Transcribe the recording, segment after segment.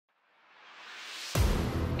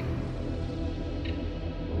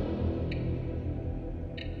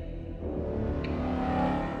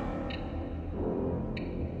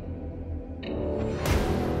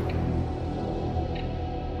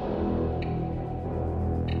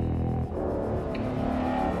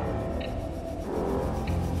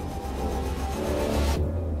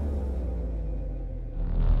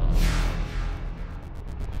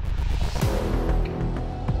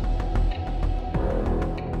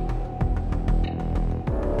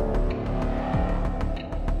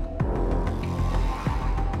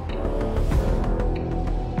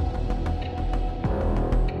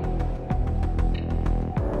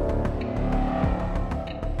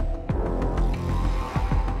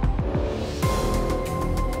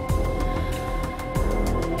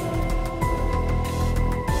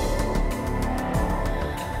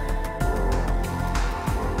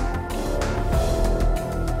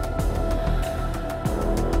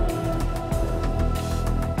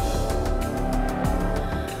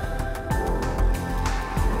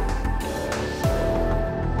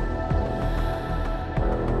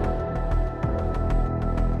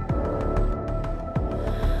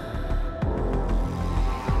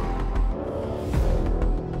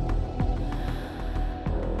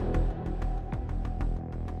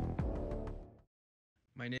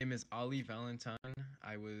Ollie Valentine.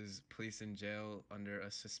 I was placed in jail under a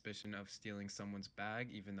suspicion of stealing someone's bag,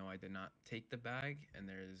 even though I did not take the bag, and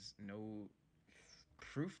there is no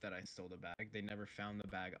proof that I stole the bag. They never found the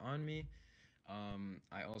bag on me.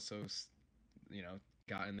 I also, you know,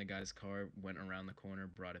 got in the guy's car, went around the corner,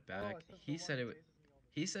 brought it back. He said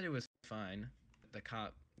it was fine. The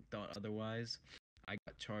cop thought otherwise. I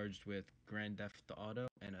got charged with grand theft auto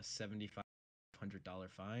and a $7,500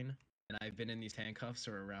 fine, and I've been in these handcuffs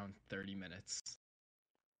for around 30 minutes.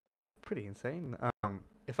 Pretty insane.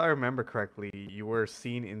 If I remember correctly, you were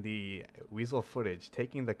seen in the Weazel footage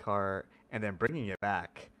taking the car and then bringing it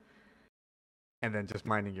back, and then just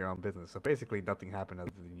minding your own business. So basically, nothing happened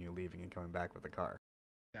other than you leaving and coming back with the car.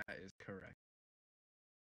 That is correct.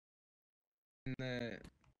 And the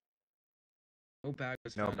no bag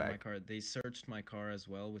was No found in my bag. car. They searched my car as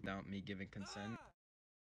well without me giving consent.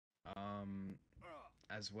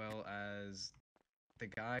 As well as the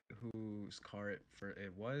guy whose car it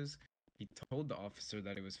was, he told the officer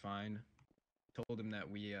that it was fine. Told him that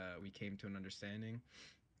we came to an understanding,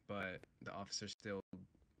 but the officer still,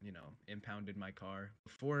 impounded my car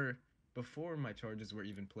before my charges were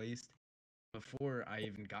even placed. Before I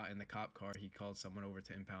even got in the cop car, he called someone over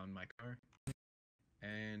to impound my car.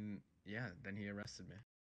 And yeah, then he arrested me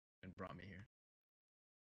and brought me here.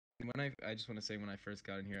 When I just want to say, when I first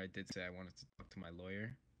got in here, I did say I wanted to talk to my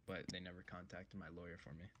lawyer, but they never contacted my lawyer for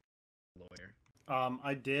me. Lawyer.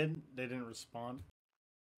 I did. They didn't respond.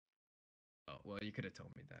 Oh, well, you could have told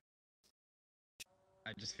me that.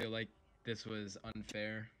 I just feel like this was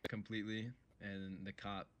unfair completely, and the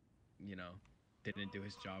cop, didn't do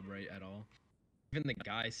his job right at all. Even the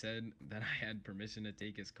guy said that I had permission to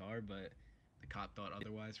take his car, but the cop thought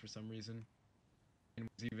otherwise for some reason, and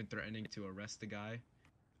was even threatening to arrest the guy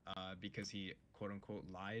because he, quote unquote,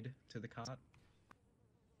 lied to the cop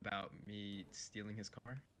about me stealing his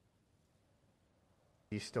car.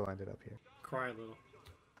 You still ended up here. Cry a little.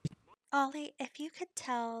 Ollie, if you could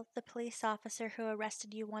tell the police officer who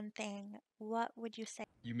arrested you one thing, what would you say?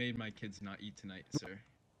 You made my kids not eat tonight, sir.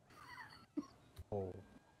 Oh.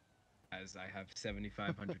 As I have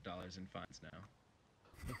 $7,500 in fines now.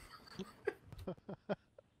 I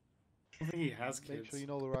don't think he has kids. Make sure you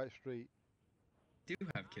know the right street. I do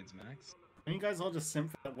have kids, Max. Are you guys all just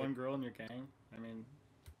simp for that one girl in your gang? I mean,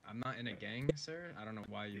 I'm not in a gang, sir. I don't know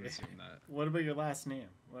why you assume that. What about your last name?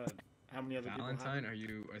 What? How many other Valentine? people have Are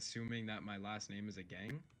you assuming that my last name is a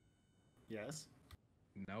gang? Yes.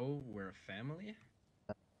 No, we're a family.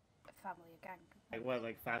 A family, a gang. Like what?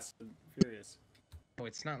 Like Fast and Furious? Oh,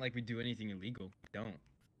 it's not like we do anything illegal. We don't.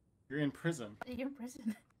 You're in prison. You're in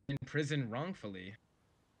prison. In prison wrongfully.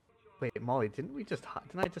 Wait, Molly, didn't I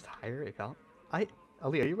just hire a cop?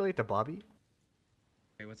 Ali, are you related to Bobby?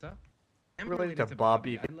 Hey, what's up? I'm related to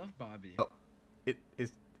Bobby. I love Bobby. Oh,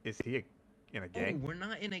 is he in a gang? Oh, we're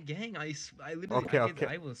not in a gang. I literally, Okay.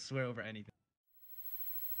 I will swear over anything.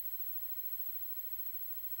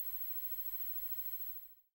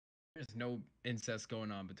 There's no incest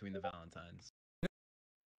going on between the Valentines.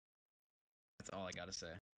 That's all I gotta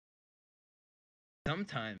say.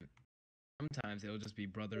 Sometimes it'll just be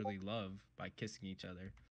brotherly love by kissing each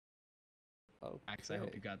other. Okay. Max, I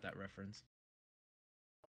hope you got that reference.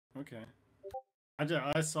 Okay.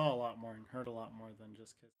 I saw a lot more and heard a lot more than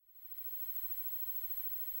just kiss.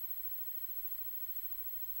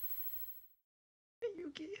 Hey,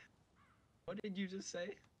 Yuki. What did you just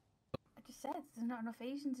say? I just said there's not enough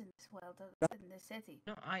Asians in this world, in this city.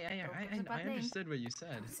 No, I understood what you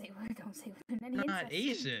said. Don't say we're in any We're not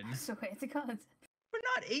incest. Asian. I swear to God. We're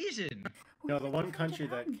not Asian. No, the one country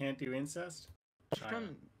that can't do incest? China.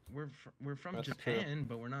 We're from That's Japan, true.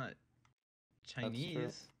 but we're not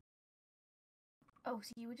Chinese. Oh,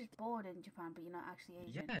 so you were just born in Japan, but you're not actually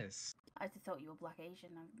Asian? Yes. I just thought you were black Asian.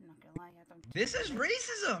 I'm not gonna lie. I don't. This is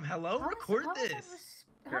racism. Hello, record this.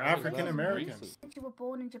 You're African American. You said you were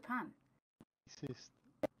born in Japan. Racist.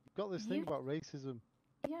 You've got this thing about racism.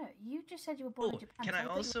 Yeah, you just said you were born Oh, in Japan. can so I thought you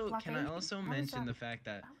were also black Asian. How is mention that- the fact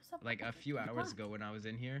that how is that like a black few Asian? hours ago when I was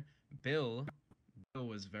in here, Bill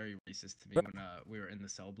was very racist to me when we were in the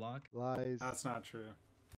cell block. Lies. That's not true.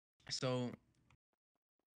 So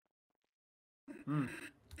Hmm.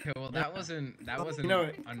 okay, well that wasn't No,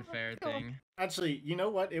 an unfair thing. Actually, you know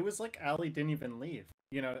what? It was like Ali didn't even leave.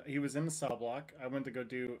 You know, he was in the cell block. I went to go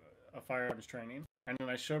do a firearms training, and then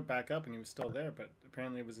I showed back up, and he was still there. But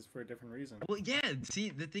apparently, it was just for a different reason. Well, yeah. See,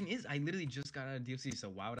 the thing is, I literally just got out of DLC, so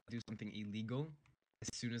why would I do something illegal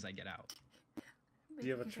as soon as I get out? Do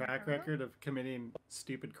you have a track record of committing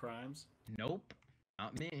stupid crimes? Nope,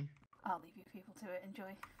 not me. I'll leave you people to it.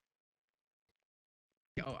 Enjoy.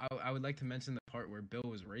 Oh, I would like to mention the part where Bill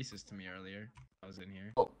was racist to me earlier. I was in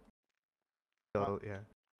here. Oh, So yeah.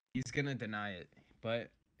 He's gonna deny it, but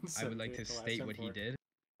I would like to Subject, state last what he report. did.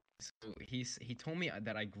 So he told me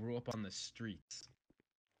that I grew up on the streets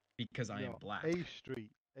because I am No, black. A Street.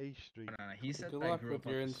 A Street. No, he said Good that I luck grew with up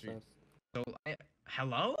on your the streets. incest. So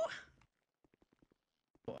hello?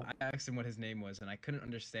 Well, I asked him what his name was, and I couldn't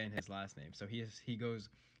understand his last name. So he goes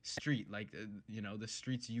street, like the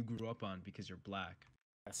streets you grew up on because you're black.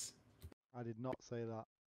 Yes. I did not say that.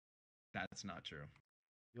 That's not true.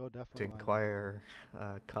 You're To definitely lying. inquire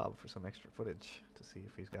Cobb for some extra footage to see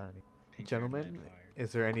if he's got any. Pink-haired man Gentlemen, fired.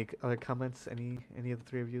 is there any other comments any of the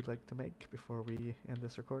three of you'd like to make before we end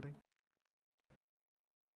this recording?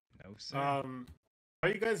 No sir. Why are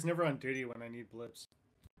you guys never on duty when I need blips?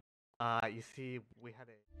 You see, we had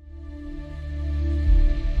a.